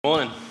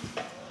Morning.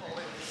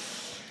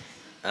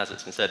 As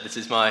it's been said, this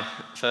is my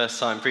first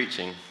time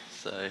preaching,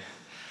 so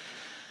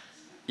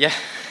yeah.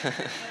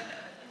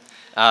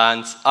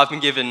 And I've been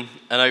given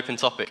an open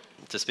topic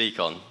to speak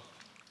on.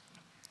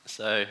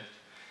 So,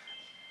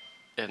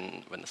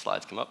 when the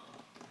slides come up,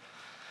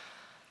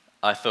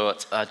 I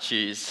thought I'd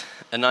choose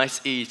a nice,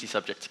 easy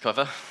subject to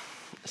cover.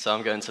 So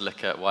I'm going to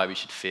look at why we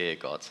should fear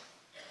God.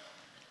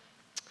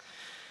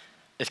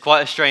 It's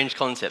quite a strange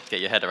concept to get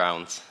your head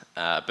around,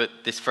 but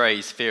this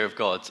phrase, fear of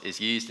God,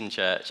 is used in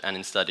church and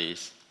in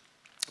studies.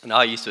 And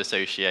I used to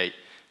associate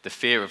the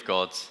fear of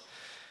God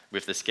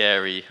with the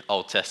scary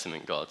Old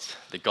Testament God,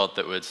 the God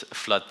that would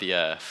flood the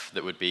earth,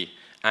 that would be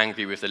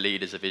angry with the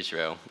leaders of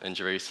Israel and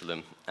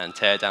Jerusalem and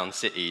tear down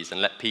cities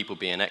and let people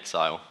be in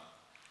exile,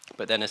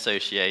 but then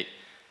associate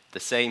the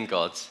same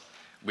God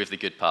with the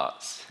good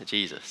parts,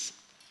 Jesus,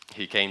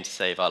 who came to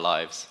save our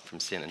lives from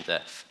sin and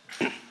death.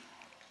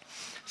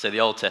 So the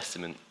Old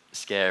Testament,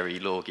 scary,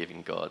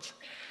 law-giving God.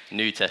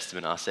 New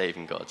Testament, our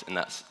saving God, and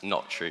that's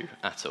not true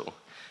at all.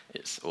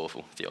 It's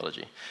awful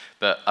theology.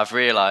 But I've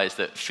realized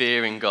that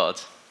fearing God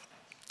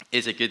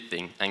is a good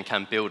thing and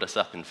can build us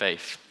up in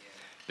faith,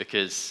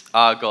 because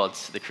our God,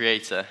 the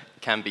Creator,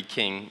 can be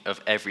king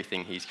of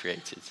everything he's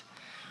created,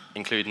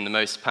 including the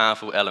most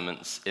powerful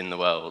elements in the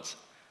world: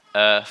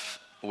 earth,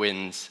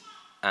 wind,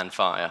 and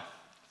fire.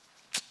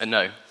 And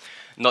no,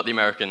 not the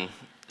American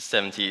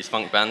 70s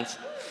funk band,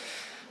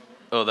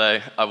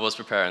 although I was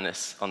preparing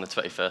this on the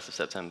 21st of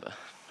September.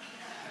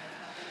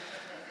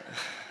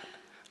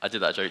 I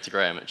did that joke to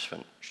Graham, it just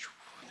went,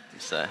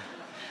 so,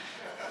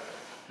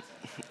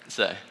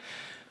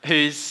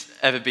 who's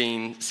ever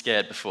been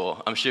scared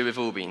before? I'm sure we've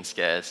all been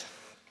scared.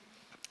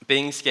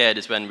 Being scared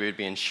is when we would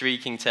be in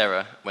shrieking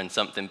terror when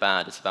something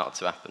bad is about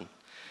to happen.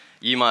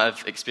 You might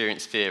have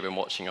experienced fear in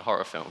watching a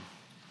horror film.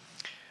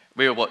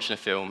 We were watching a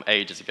film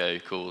ages ago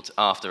called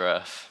After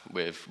Earth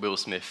with Will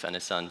Smith and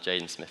his son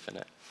Jaden Smith in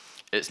it.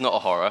 It's not a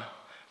horror,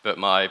 but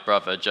my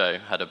brother Joe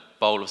had a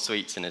bowl of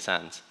sweets in his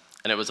hand.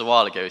 And it was a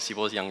while ago, so he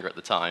was younger at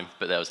the time,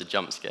 but there was a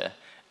jump scare.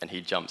 And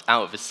he jumped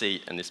out of his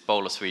seat, and this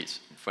bowl of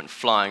sweets went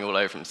flying all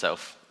over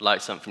himself,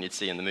 like something you'd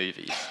see in the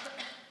movies.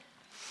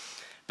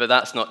 But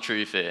that's not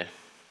true fear.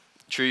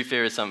 True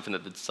fear is something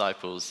that the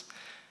disciples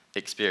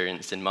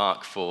experienced in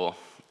Mark 4,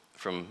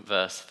 from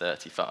verse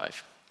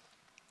 35.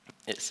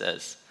 It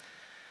says,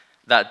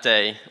 "That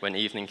day, when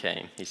evening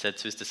came, he said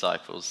to his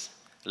disciples,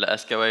 'Let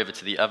us go over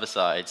to the other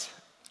side.'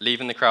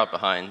 Leaving the crowd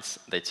behind,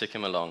 they took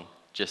him along,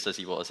 just as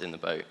he was in the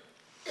boat.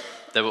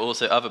 There were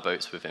also other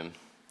boats with him.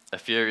 A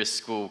furious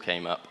squall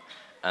came up,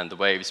 and the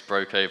waves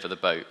broke over the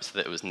boat so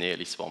that it was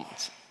nearly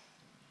swamped.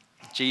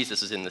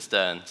 Jesus was in the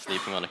stern,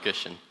 sleeping on a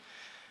cushion.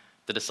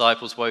 The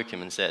disciples woke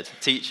him and said,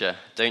 'Teacher,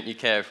 don't you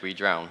care if we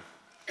drown?'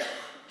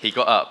 He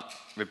got up,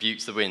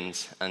 rebuked the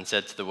wind, and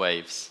said to the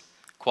waves,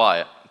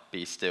 'Quiet,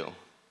 be still.'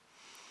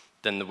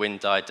 Then the wind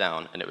died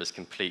down, and it was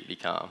completely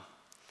calm.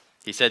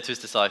 He said to his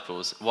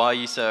disciples, 'Why are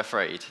you so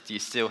afraid? Do you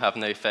still have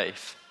no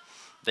faith?'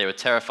 They were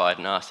terrified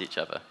and asked each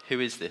other, 'Who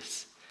is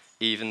this?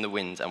 Even the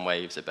wind and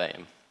waves obey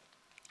him.'"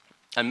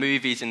 And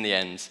movies, in the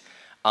end,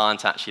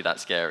 aren't actually that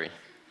scary.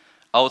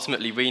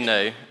 Ultimately, we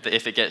know that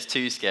if it gets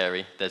too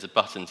scary, there's a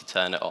button to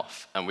turn it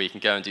off, and we can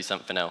go and do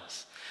something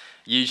else.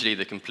 Usually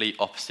the complete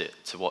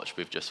opposite to what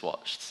we've just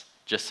watched,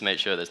 just to make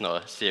sure there's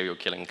not a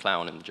serial-killing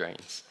clown in the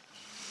drains.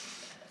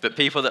 But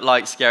people that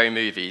like scary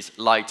movies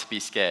like to be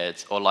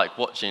scared, or like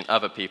watching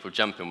other people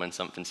jumping when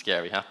something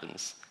scary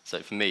happens.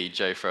 So for me,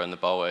 Joe throwing the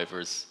bowl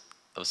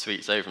of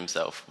sweets over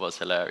himself was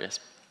hilarious.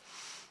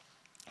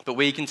 But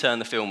we can turn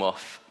the film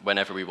off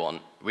whenever we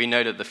want. We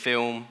know that the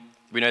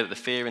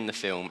fear in the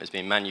film is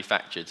being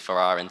manufactured for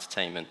our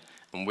entertainment,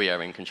 and we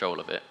are in control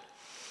of it.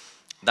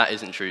 That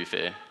isn't true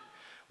fear.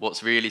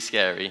 What's really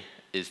scary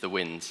is the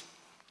wind.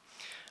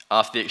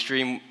 After the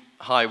extreme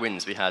high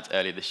winds we had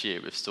earlier this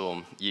year with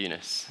Storm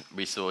Eunice,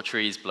 we saw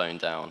trees blown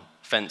down,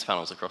 fence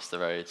panels across the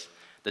road.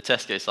 The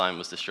Tesco sign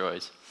was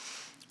destroyed.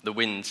 The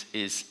wind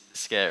is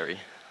scary.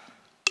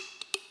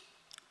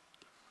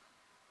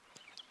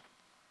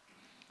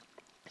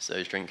 So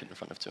he's drinking in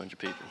front of 200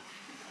 people.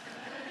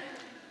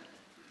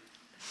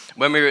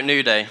 When we were at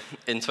New Day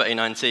in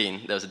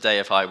 2019, there was a day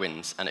of high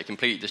winds, and it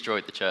completely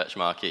destroyed the church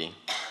marquee.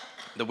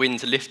 The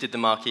wind lifted the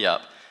marquee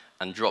up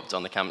and dropped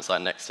on the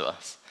campsite next to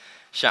us,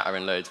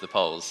 shattering loads of the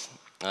poles.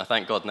 And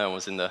thank God no one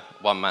was in the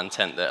one-man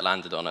tent that it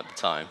landed on at the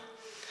time.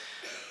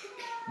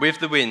 With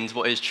the wind,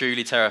 what is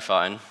truly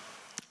terrifying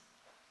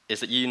is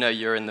that you know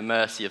you're in the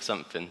mercy of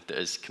something that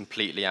is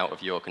completely out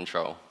of your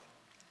control.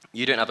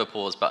 You don't have a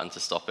pause button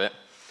to stop it.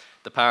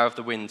 The power of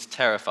the wind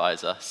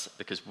terrifies us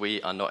because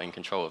we are not in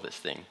control of this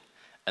thing.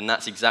 And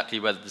that's exactly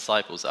where the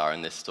disciples are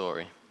in this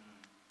story.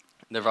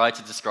 The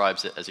writer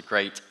describes it as a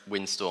great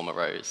windstorm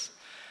arose,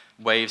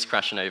 waves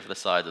crashing over the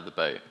side of the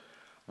boat,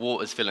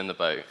 water's filling the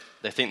boat.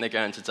 They think they're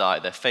going to die.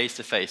 They're face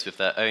to face with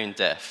their own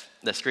death.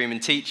 They're screaming,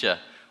 "Teacher,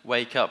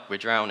 wake up, we're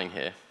drowning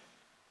here."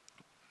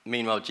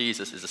 Meanwhile,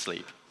 Jesus is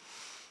asleep.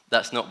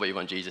 That's not what you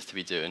want Jesus to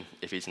be doing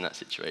if he's in that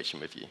situation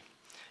with you.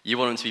 You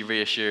want him to be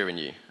reassuring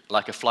you,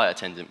 like a flight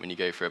attendant when you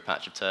go through a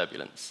patch of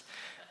turbulence.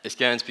 It's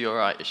going to be all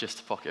right. It's just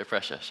a pocket of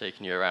pressure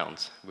shaking you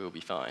around. We'll be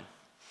fine.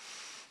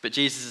 But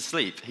Jesus is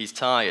asleep. He's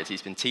tired.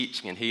 He's been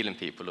teaching and healing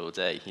people all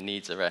day. He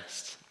needs a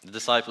rest. The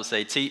disciples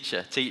say,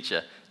 "Teacher,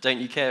 teacher,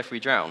 don't you care if we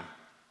drown?"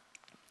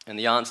 And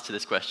the answer to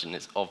this question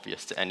is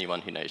obvious to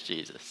anyone who knows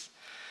Jesus.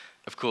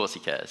 Of course he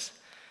cares.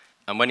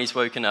 And when he's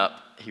woken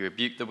up, he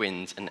rebuked the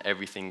wind and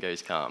everything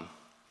goes calm.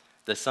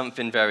 There's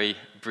something very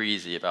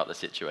breezy about the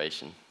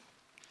situation.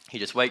 He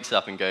just wakes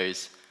up and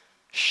goes,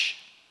 "Shh."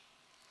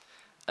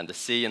 And the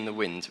sea and the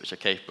wind, which are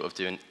capable of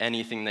doing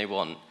anything they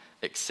want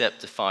except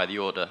defy the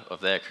order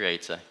of their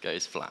creator,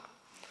 goes flat.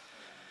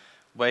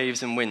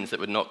 Waves and winds that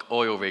would knock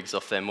oil rigs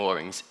off their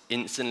moorings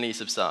instantly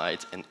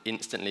subside and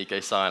instantly go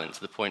silent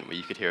to the point where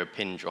you could hear a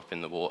pin drop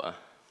in the water.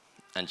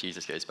 And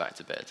Jesus goes back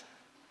to bed.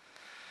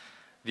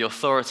 The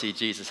authority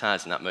Jesus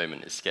has in that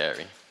moment is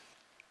scary.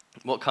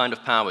 What kind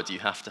of power do you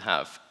have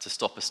to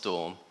stop a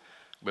storm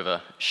with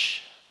a shh?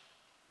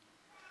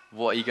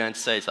 What are you going to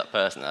say to that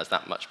person that has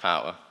that much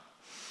power?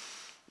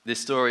 This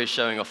story is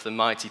showing off the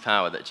mighty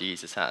power that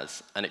Jesus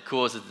has, and it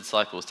causes the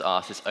disciples to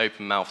ask this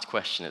open-mouthed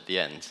question at the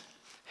end.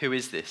 Who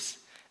is this?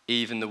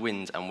 Even the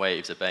wind and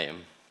waves obey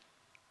him.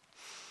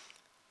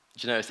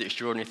 Do you notice the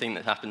extraordinary thing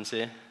that happens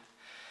here?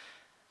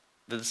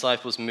 The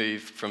disciples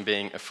move from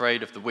being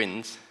afraid of the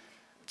wind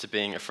to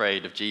being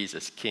afraid of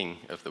Jesus,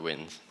 King of the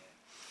wind.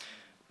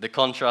 The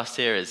contrast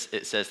here is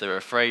it says they're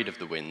afraid of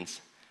the wind,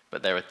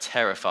 but they are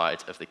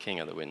terrified of the King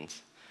of the wind.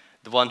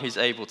 The one who's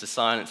able to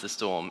silence the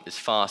storm is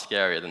far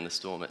scarier than the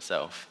storm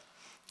itself.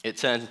 It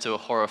turns into a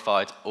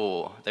horrified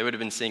awe. They would have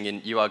been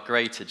singing, "You are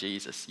greater,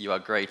 Jesus. You are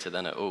greater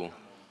than it all."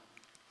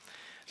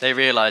 They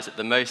realize that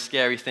the most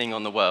scary thing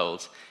on the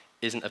world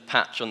isn't a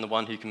patch on the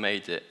one who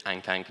made it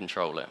and can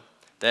control it.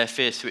 Their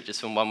fear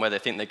switches from one where they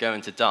think they're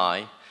going to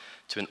die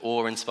to an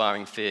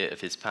awe-inspiring fear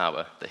of his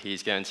power that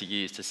he's going to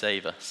use to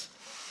save us,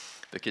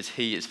 because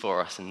he is for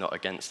us and not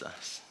against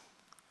us.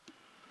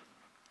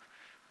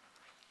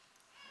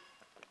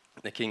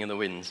 The King of the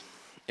wind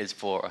is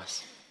for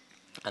us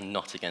and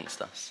not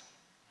against us.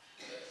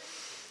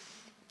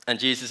 And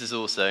Jesus is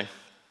also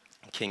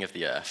King of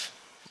the earth.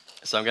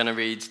 So I'm going to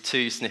read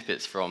two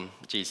snippets from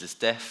Jesus'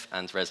 death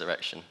and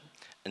resurrection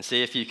and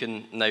see if you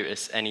can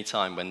notice any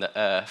time when the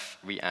earth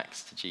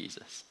reacts to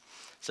Jesus.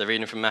 So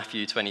reading from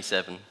Matthew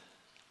 27,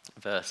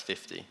 verse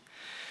 50.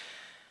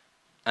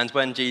 "And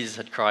when Jesus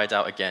had cried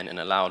out again in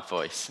a loud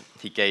voice,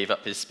 he gave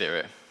up his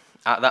spirit.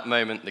 At that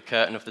moment, the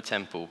curtain of the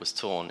temple was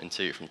torn in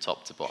two from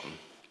top to bottom.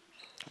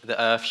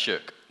 The earth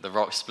shook, the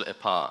rocks split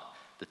apart,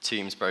 the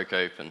tombs broke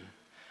open.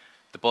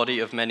 The body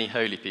of many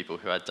holy people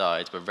who had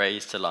died were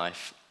raised to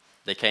life.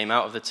 They came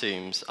out of the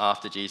tombs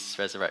after Jesus'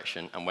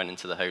 resurrection and went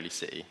into the holy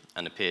city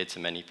and appeared to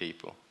many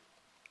people.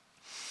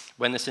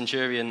 When the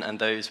centurion and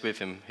those with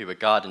him who were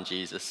guarding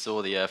Jesus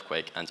saw the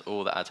earthquake and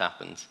all that had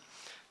happened,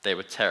 they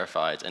were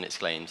terrified and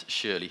exclaimed,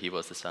 'Surely he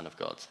was the Son of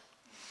God.'"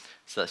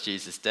 So that's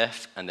Jesus'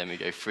 death, and then we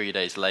go 3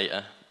 days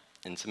later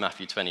into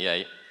Matthew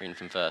 28, reading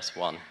from verse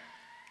 1.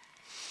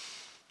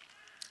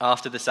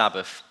 "After the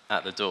Sabbath,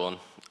 at the dawn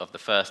of the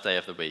first day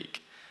of the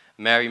week,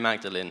 Mary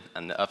Magdalene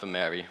and the other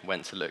Mary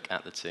went to look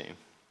at the tomb.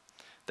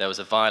 There was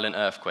a violent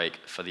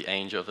earthquake, for the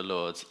angel of the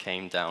Lord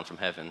came down from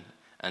heaven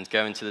and,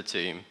 going to the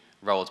tomb,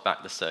 rolled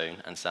back the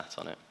stone and sat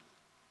on it.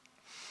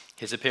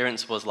 His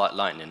appearance was like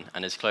lightning,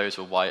 and his clothes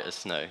were white as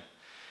snow.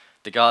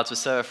 The guards were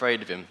so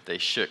afraid of him, they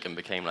shook and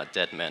became like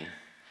dead men.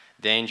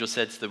 The angel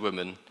said to the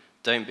woman,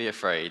 'Don't be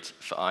afraid,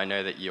 for I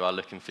know that you are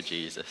looking for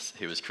Jesus,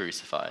 who was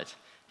crucified.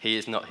 He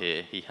is not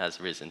here, he has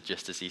risen,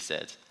 just as he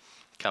said.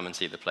 Come and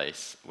see the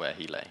place where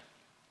he lay.'"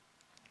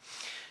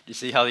 Do you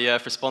see how the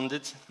earth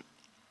responded?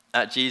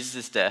 At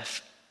Jesus'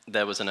 death,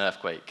 there was an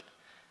earthquake.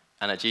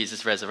 And at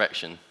Jesus'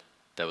 resurrection,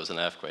 there was an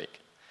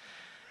earthquake.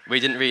 We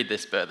didn't read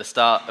this, but at the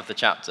start of the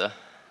chapter,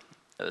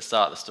 at the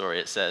start of the story,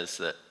 it says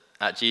that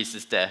at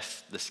Jesus'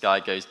 death, the sky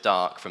goes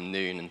dark from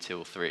noon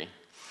until 3.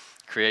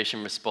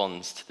 Creation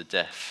responds to the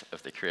death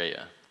of the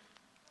Creator.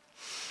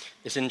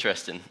 It's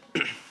interesting.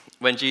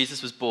 When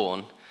Jesus was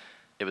born,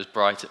 it was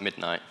bright at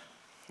midnight.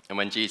 And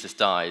when Jesus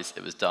dies,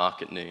 it was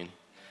dark at noon.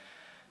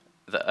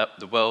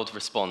 The world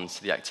responds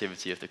to the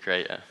activity of the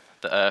Creator.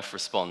 The earth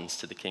responds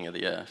to the King of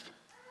the earth.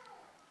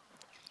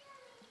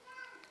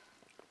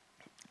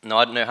 Now,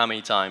 I don't know how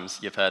many times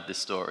you've heard this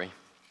story,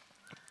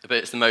 but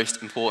it's the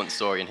most important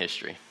story in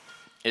history.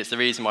 It's the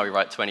reason why we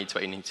write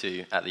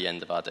 2022 at the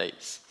end of our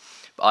dates.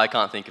 But I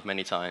can't think of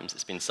many times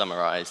it's been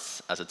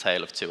summarized as a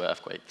tale of two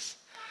earthquakes.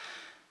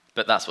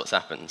 But that's what's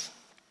happened.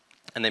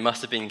 And they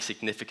must have been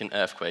significant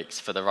earthquakes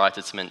for the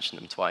writer to mention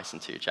them twice in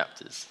 2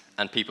 chapters.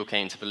 And people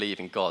came to believe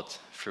in God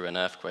through an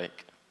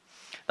earthquake.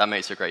 That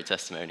makes for a great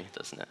testimony,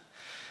 doesn't it?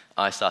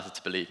 I started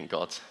to believe in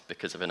God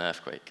because of an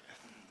earthquake.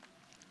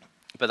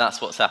 But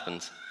that's what's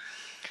happened.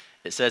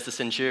 It says the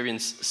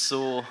centurions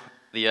saw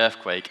the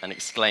earthquake and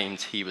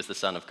exclaimed he was the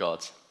Son of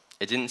God.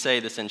 It didn't say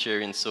the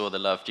centurions saw the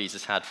love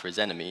Jesus had for his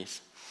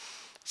enemies.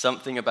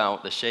 Something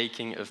about the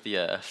shaking of the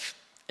earth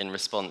in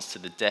response to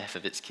the death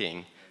of its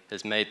king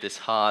has made this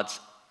hard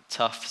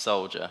tough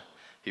soldier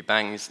who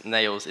bangs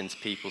nails into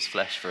people's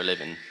flesh for a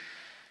living,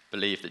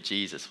 believed that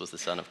Jesus was the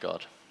Son of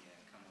God.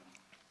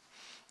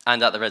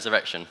 And at the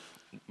resurrection,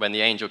 when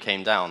the angel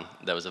came down,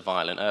 there was a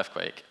violent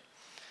earthquake.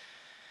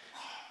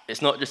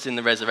 It's not just in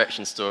the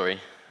resurrection story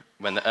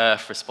when the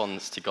earth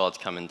responds to God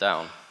coming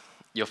down.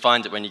 You'll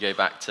find it when you go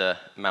back to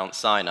Mount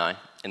Sinai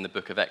in the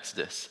book of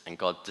Exodus, and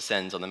God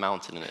descends on the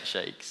mountain and it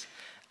shakes.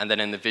 And then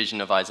in the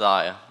vision of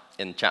Isaiah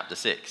in chapter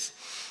 6,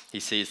 he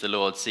sees the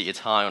Lord seated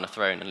high on a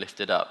throne and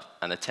lifted up,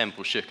 and the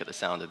temple shook at the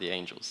sound of the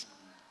angels.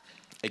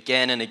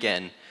 Again and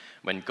again,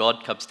 when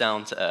God comes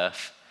down to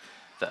earth,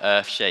 the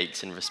earth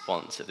shakes in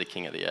response to the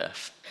King of the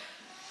earth.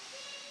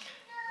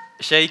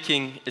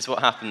 Shaking is what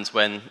happens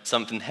when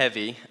something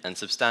heavy and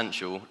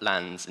substantial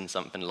lands in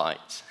something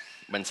light,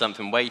 when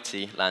something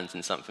weighty lands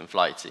in something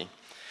flighty.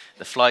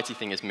 The flighty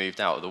thing is moved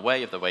out of the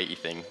way of the weighty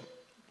thing.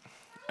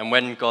 And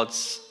when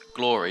God's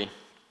glory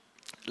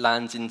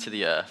lands into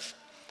the earth,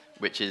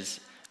 which is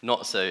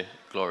not so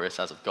glorious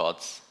as of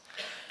God's,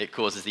 it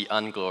causes the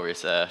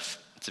unglorious earth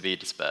to be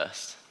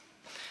dispersed.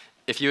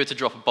 If you were to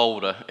drop a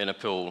boulder in a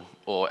pool,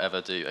 or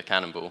ever do a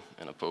cannonball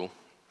in a pool,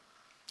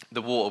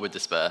 the water would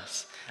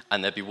disperse,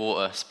 and there'd be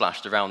water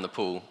splashed around the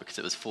pool because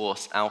it was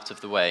forced out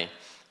of the way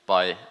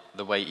by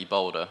the weighty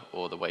boulder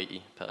or the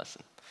weighty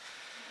person.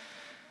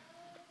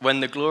 When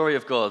the glory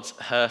of God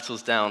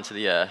hurtles down to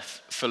the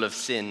earth, full of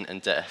sin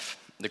and death,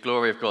 the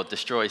glory of God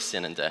destroys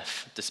sin and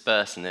death,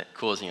 dispersing it,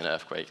 causing an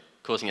earthquake,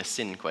 causing a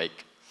sin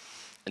quake.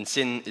 And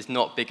sin is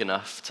not big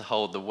enough to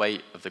hold the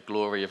weight of the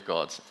glory of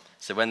God.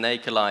 So when they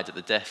collide at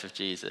the death of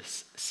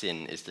Jesus,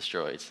 sin is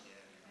destroyed.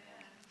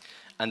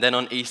 And then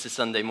on Easter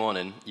Sunday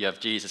morning, you have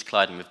Jesus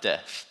colliding with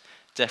death.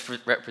 Death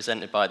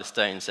represented by the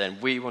stone saying,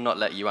 "We will not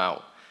let you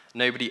out.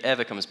 Nobody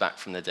ever comes back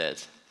from the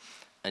dead."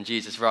 And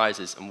Jesus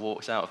rises and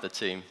walks out of the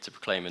tomb to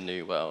proclaim a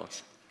new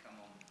world.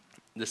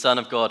 The Son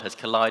of God has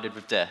collided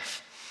with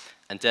death,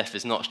 and death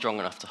is not strong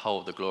enough to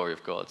hold the glory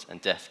of God,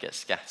 and death gets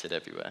scattered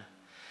everywhere.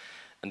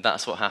 And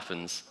that's what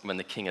happens when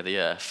the King of the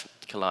earth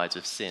collides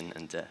with sin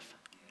and death.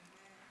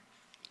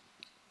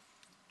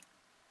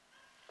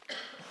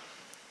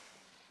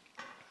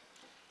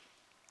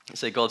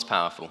 So God's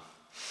powerful.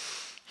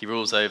 He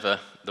rules over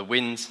the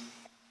winds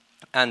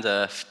and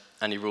earth,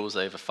 and he rules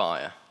over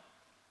fire.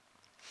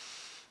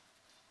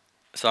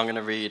 So I'm going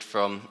to read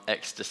from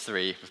Exodus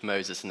 3 with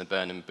Moses and the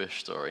burning bush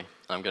story.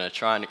 I'm going to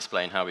try and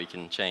explain how we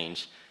can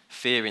change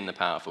fearing the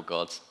powerful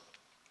God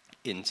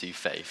into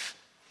faith.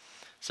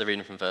 So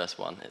reading from verse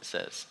 1, it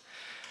says,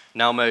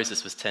 "Now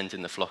Moses was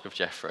tending the flock of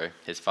Jethro,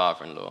 his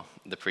father-in-law,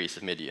 the priest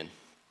of Midian.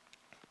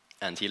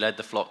 And he led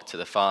the flock to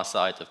the far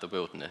side of the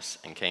wilderness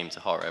and came to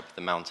Horeb,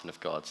 the mountain of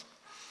God.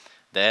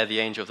 There the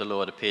angel of the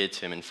Lord appeared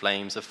to him in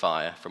flames of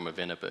fire from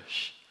within a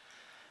bush.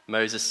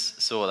 Moses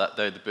saw that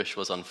though the bush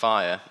was on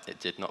fire, it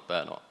did not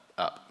burn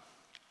up."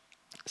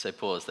 So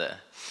pause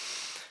there.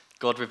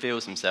 God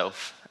reveals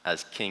himself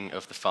as King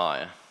of the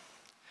fire.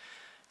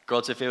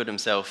 God's revealed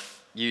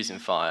himself using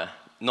fire,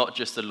 not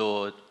just the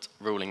Lord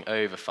ruling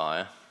over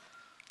fire,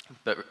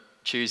 but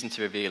choosing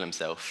to reveal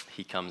himself,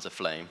 he comes a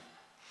flame.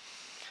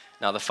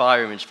 Now, the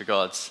fire image for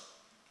God,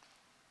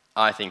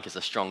 I think, is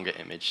a stronger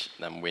image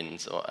than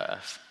winds or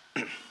earth.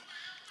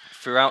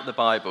 Throughout the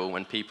Bible,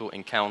 when people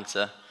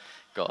encounter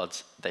God,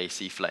 they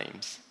see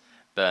flames,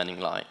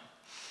 burning light.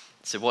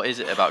 So what is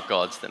it about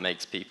God that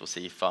makes people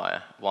see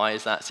fire? Why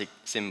is that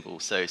symbol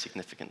so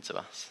significant to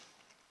us?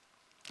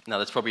 Now,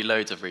 there's probably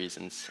loads of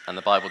reasons, and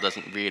the Bible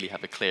doesn't really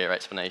have a clear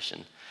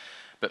explanation.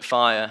 But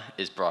fire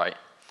is bright.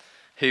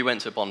 Who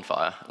went to a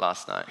bonfire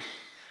last night?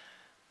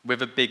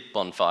 With a big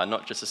bonfire,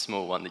 not just a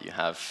small one that you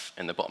have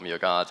in the bottom of your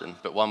garden,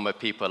 but one where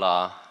people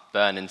are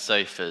burning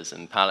sofas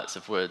and pallets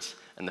of wood,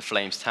 and the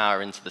flames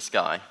tower into the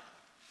sky.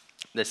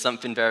 There's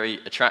something very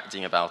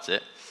attracting about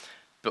it,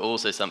 but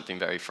also something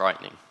very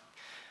frightening.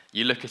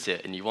 You look at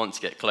it and you want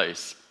to get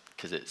close,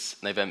 because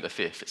it's November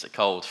 5th, it's a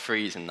cold,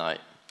 freezing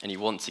night, and you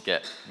want to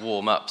get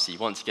warm up, so you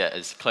want to get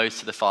as close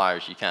to the fire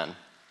as you can,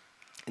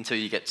 until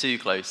you get too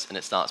close and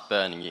it starts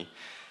burning you,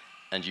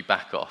 and you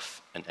back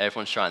off, and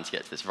everyone's trying to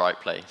get to this right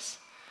place.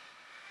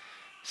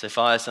 So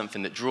fire is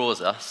something that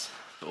draws us,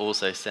 but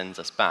also sends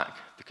us back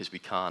because we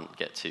can't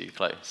get too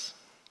close.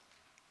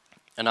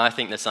 And I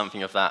think there's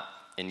something of that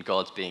in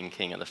God being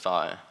King of the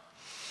fire.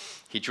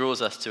 He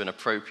draws us to an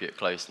appropriate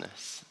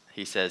closeness.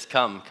 He says,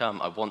 "Come, come,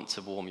 I want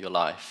to warm your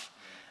life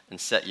and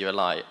set you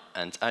alight."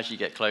 And as you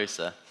get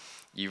closer,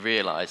 you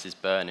realize his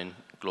burning,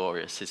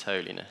 glorious, his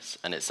holiness.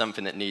 And it's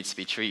something that needs to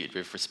be treated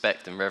with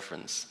respect and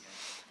reverence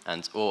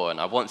and awe. And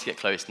I want to get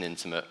close and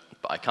intimate,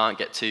 but I can't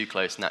get too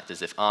close and act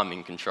as if I'm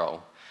in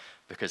control,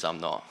 because I'm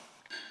not.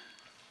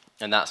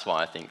 And that's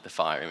why I think the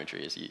fire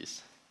imagery is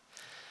used.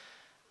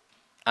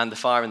 And the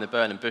fire in the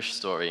burning bush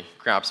story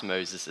grabs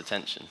Moses'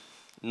 attention,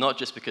 not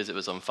just because it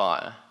was on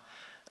fire.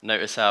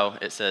 Notice how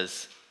it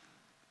says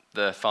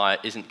the fire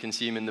isn't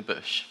consuming the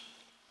bush.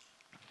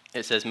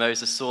 It says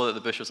Moses saw that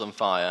the bush was on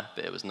fire,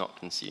 but it was not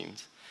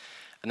consumed.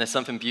 And there's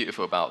something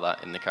beautiful about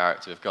that in the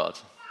character of God.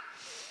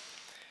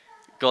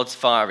 God's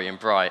fiery and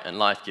bright and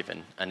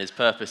life-giving, and his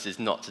purpose is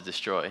not to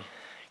destroy.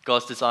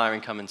 God's desire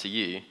in coming to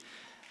you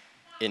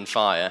in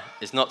fire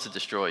is not to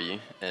destroy you,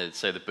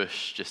 so the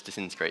bush just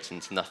disintegrates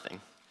into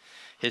nothing.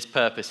 His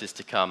purpose is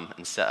to come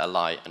and set a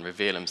light and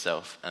reveal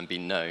himself and be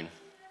known,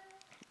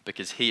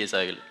 because he is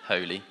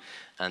holy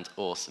and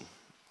awesome.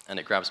 And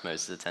it grabs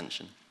Moses'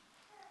 attention.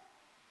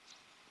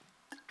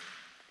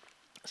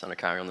 So I'm going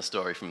to carry on the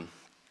story from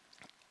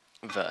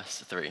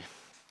verse 3.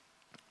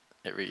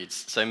 It reads,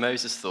 "So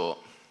Moses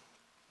thought,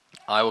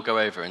 I will go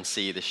over and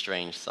see this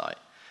strange sight,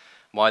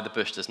 why the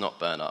bush does not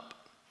burn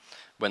up.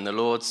 When the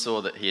Lord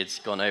saw that he had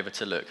gone over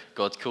to look,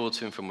 God called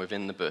to him from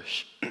within the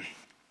bush,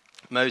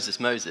 'Moses,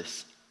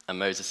 Moses.' And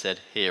Moses said,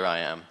 'Here I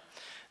am.'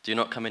 'Do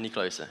not come any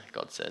closer,'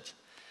 God said.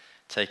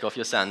 'Take off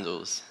your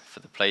sandals, for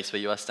the place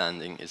where you are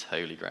standing is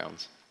holy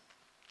ground.'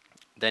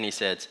 Then he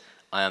said,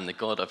 'I am the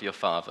God of your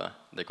father,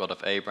 the God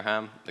of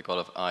Abraham, the God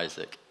of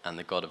Isaac, and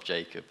the God of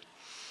Jacob.'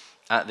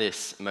 At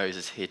this,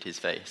 Moses hid his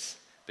face,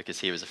 because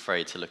he was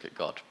afraid to look at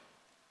God.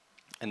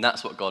 And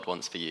that's what God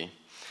wants for you.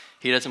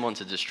 He doesn't want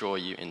to destroy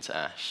you into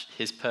ash.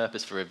 His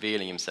purpose for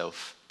revealing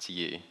himself to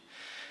you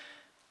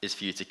is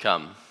for you to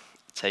come,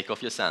 take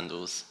off your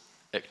sandals,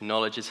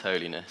 acknowledge his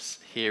holiness,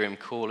 hear him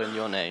call in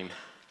your name,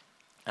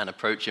 and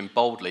approach him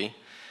boldly,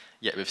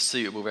 yet with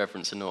suitable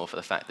reverence and awe for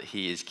the fact that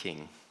he is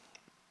king."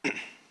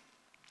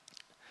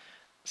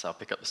 So I'll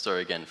pick up the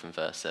story again from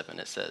verse 7.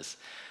 It says,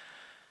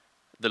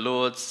 "The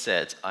Lord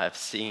said, I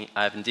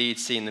have indeed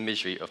seen the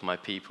misery of my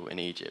people in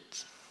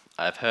Egypt.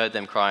 I have heard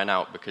them crying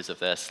out because of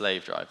their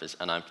slave drivers,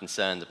 and I am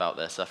concerned about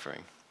their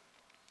suffering.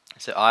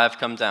 So I have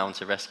come down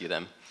to rescue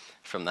them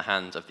from the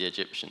hand of the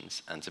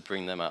Egyptians and to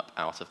bring them up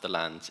out of the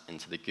land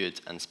into the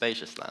good and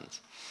spacious land,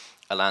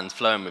 a land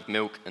flowing with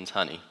milk and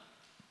honey,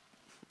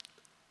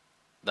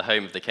 the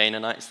home of the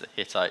Canaanites, the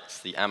Hittites,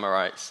 the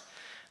Amorites,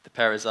 the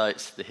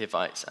Perizzites, the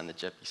Hivites, and the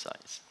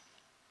Jebusites.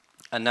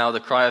 And now the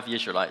cry of the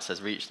Israelites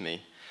has reached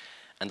me,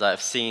 and I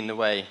have seen the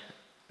way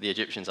the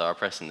Egyptians are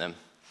oppressing them.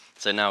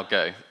 So now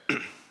go.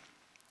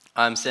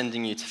 I am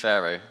sending you to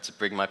Pharaoh to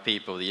bring my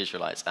people, the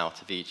Israelites,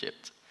 out of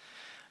Egypt."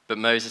 But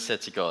Moses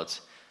said to God,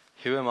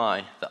 "Who am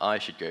I that I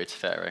should go to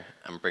Pharaoh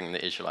and bring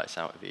the Israelites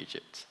out of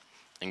Egypt?"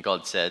 And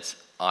God said,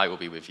 "I will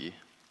be with you,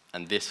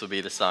 and this will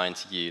be the sign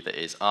to you that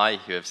it is I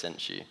who have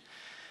sent you.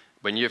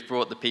 When you have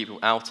brought the people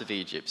out of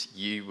Egypt,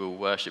 you will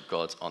worship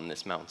God on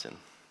this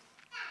mountain."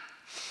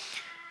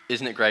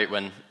 Isn't it great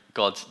when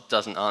God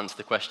doesn't answer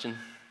the question?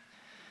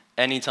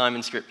 Any time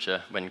in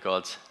Scripture when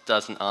God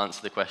doesn't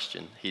answer the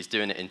question, he's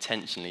doing it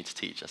intentionally to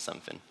teach us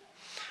something,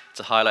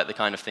 to highlight the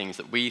kind of things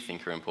that we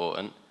think are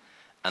important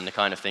and the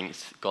kind of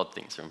things God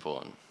thinks are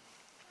important.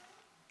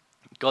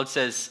 God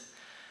says,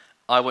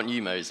 "I want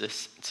you,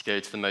 Moses, to go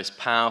to the most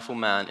powerful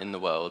man in the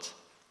world,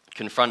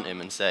 confront him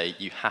and say,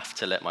 'You have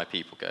to let my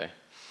people go.'"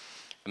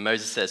 And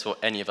Moses says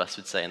what any of us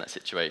would say in that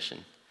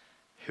situation: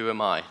 "Who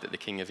am I that the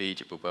king of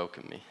Egypt will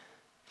welcome me?"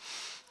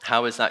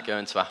 How is that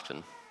going to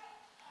happen?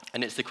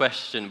 And it's the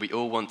question we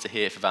all want to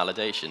hear for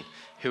validation.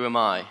 Who am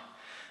I?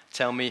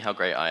 Tell me how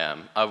great I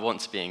am. I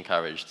want to be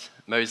encouraged.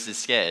 Moses is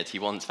scared. He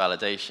wants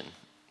validation.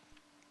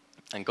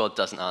 And God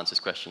doesn't answer his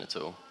question at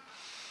all.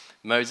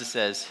 Moses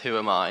says, "Who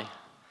am I?"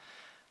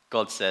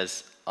 God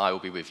says, "I will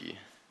be with you."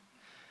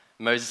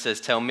 Moses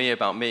says, "Tell me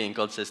about me." And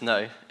God says,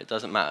 "No, it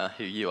doesn't matter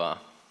who you are.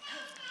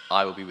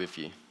 I will be with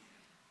you."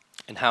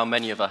 And how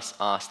many of us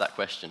ask that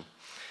question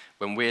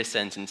when we're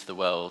sent into the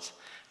world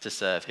to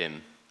serve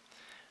him?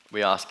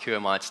 We ask, who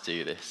am I to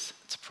do this?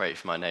 To pray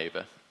for my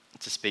neighbor,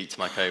 to speak to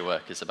my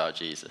co-workers about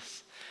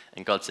Jesus.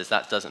 And God says,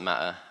 that doesn't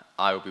matter.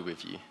 I will be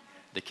with you.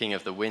 The King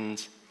of the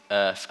wind,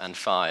 earth, and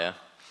fire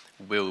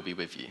will be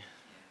with you.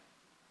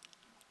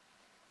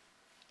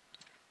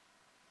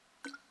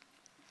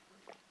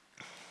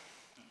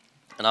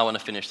 And I want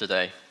to finish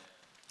today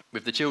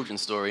with the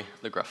children's story,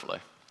 The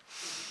Gruffalo,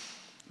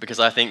 because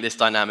I think this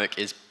dynamic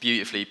is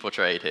beautifully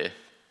portrayed here.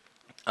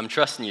 I'm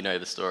trusting you know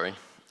the story.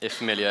 If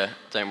familiar,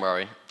 don't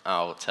worry,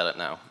 I'll tell it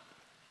now.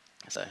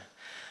 So,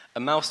 a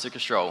mouse took a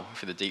stroll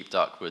through the deep,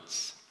 dark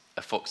woods.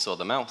 A fox saw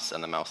the mouse,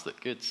 and the mouse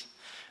looked good.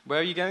 "Where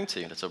are you going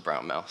to, little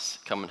brown mouse?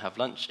 Come and have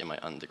lunch in my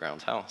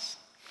underground house."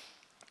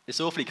 "It's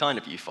awfully kind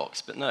of you,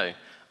 fox, but no,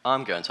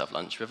 I'm going to have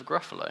lunch with a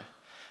gruffalo."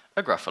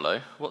 "A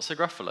gruffalo? What's a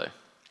gruffalo?"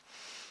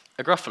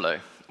 "A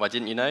gruffalo? Why,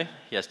 didn't you know?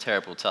 He has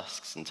terrible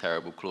tusks and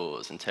terrible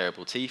claws and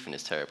terrible teeth in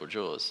his terrible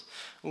jaws."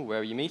 "Oh, where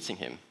are you meeting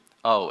him?"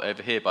 "Oh,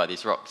 over here by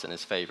these rocks, and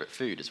his favourite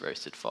food is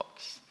roasted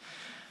fox."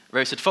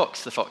 "Roasted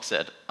fox," the fox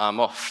said. "I'm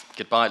off.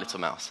 Goodbye, little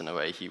mouse," and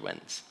away he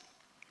went.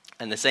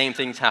 And the same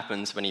thing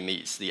happens when he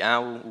meets the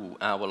owl. "Ooh,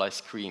 owl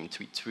ice cream,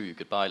 tweet twoo,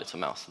 goodbye, little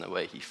mouse," and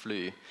away he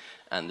flew.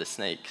 And the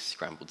snake,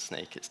 "Scrambled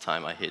snake, it's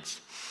time I hid.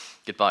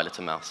 Goodbye,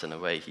 little mouse," and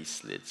away he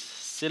slid.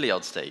 Silly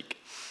old snake.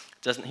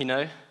 Doesn't he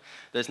know?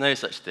 There's no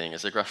such thing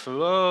as a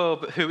gruffalo. "Oh,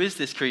 but who is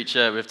this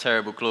creature with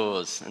terrible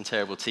claws and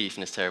terrible teeth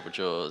in his terrible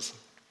jaws?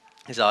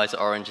 His eyes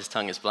are orange, his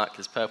tongue is black,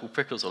 there's purple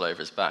prickles all over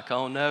his back.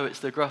 Oh no, it's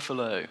the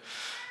gruffalo."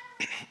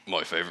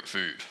 "My favourite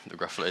food," the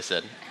gruffalo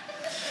said.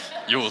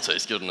 "You'll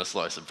taste good on a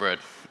slice of bread."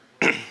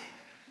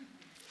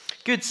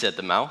 "Good," said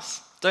the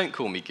mouse. "Don't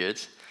call me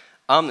good.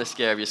 I'm the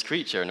scariest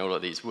creature in all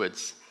of these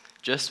woods.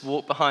 Just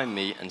walk behind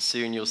me and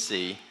soon you'll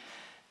see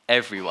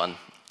everyone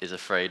is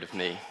afraid of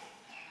me.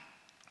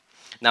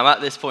 Now at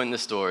this point in the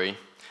story,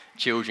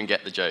 children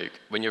get the joke.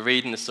 When you're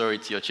reading the story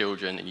to your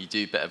children and you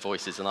do better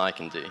voices than I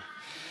can do,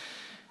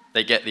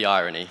 they get the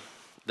irony.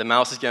 The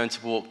mouse is going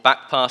to walk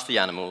back past the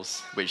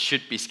animals, which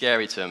should be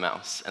scary to a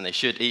mouse, and they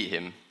should eat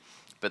him.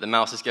 But the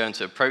mouse is going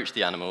to approach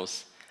the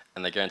animals,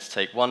 and they're going to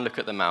take one look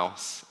at the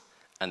mouse,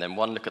 and then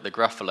one look at the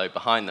Gruffalo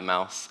behind the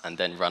mouse, and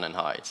then run and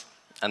hide.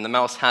 And the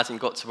mouse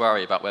hasn't got to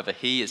worry about whether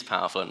he is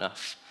powerful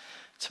enough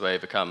to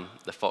overcome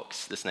the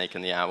fox, the snake,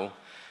 and the owl,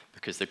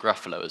 because the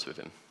Gruffalo is with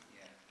him.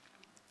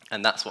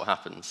 And that's what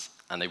happens.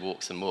 And they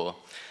walk some more.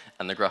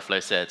 And the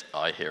Gruffalo said,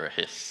 "I hear a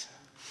hiss."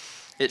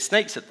 "It's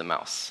Snake," said the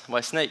mouse.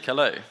 "Why, Snake,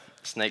 hello."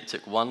 Snake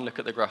took one look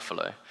at the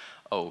Gruffalo.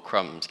 "Oh,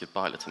 crumbs,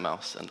 goodbye, little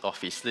mouse." And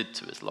off he slid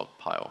to his log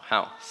pile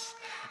house.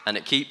 And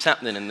it keeps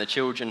happening, and the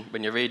children,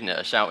 when you're reading it,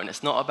 are shouting,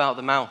 "It's not about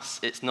the mouse.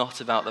 It's not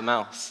about the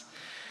mouse.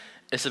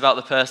 It's about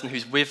the person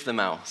who's with the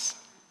mouse.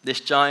 This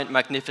giant,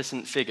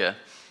 magnificent figure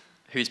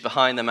who's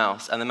behind the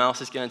mouse, and the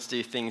mouse is going to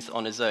do things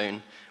on his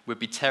own would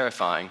be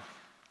terrifying.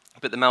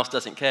 But the mouse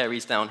doesn't care.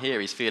 He's down here.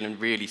 He's feeling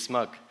really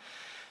smug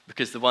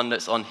because the one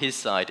that's on his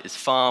side is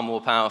far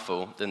more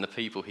powerful than the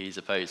people he's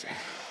opposing.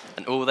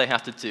 And all they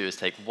have to do is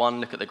take one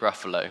look at the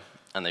Gruffalo,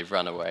 and they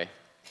run away.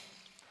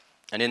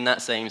 And in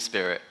that same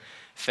spirit,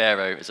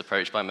 Pharaoh is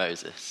approached by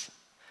Moses,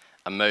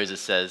 and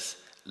Moses says,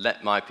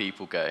 "Let my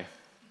people go."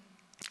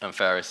 And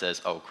Pharaoh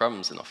says, "Oh,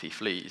 crumbs," and off he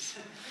flees.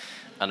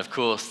 And of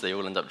course, they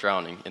all end up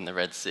drowning in the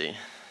Red Sea.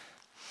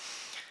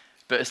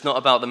 But it's not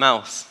about the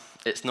mouse.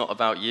 It's not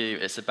about you.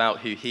 It's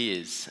about who he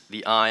is,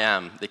 the I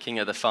am, the king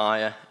of the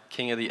fire,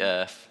 king of the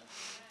earth,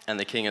 and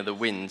the king of the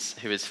winds,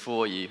 who is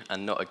for you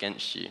and not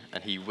against you,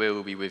 and he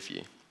will be with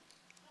you.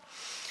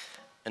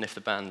 And if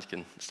the band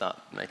can start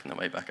making their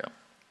way back up.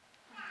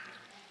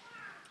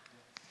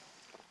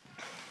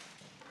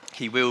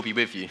 He will be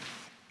with you.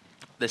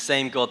 The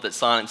same God that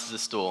silences a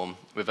storm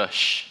with a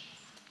shh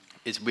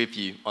is with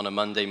you on a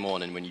Monday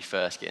morning when you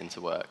first get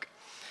into work.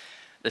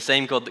 The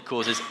same God that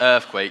causes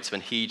earthquakes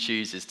when he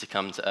chooses to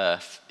come to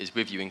earth is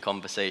with you in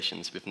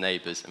conversations with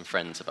neighbours and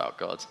friends about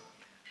God.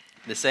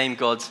 The same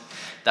God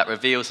that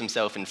reveals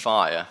himself in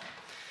fire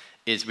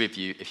is with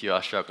you if you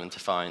are struggling to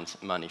find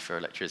money for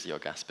electricity or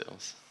gas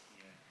bills.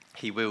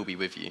 He will be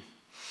with you.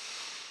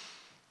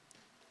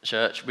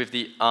 Church, with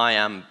the I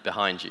am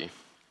behind you,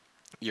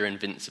 you're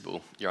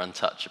invincible, you're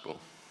untouchable.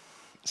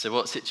 So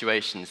what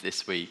situations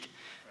this week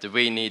do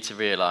we need to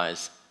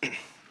realise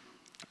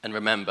and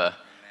remember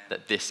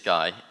that this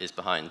guy is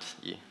behind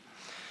you?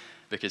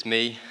 Because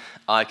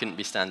I couldn't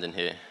be standing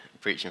here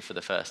preaching for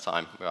the first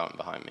time without him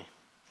behind me.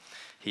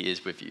 He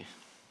is with you.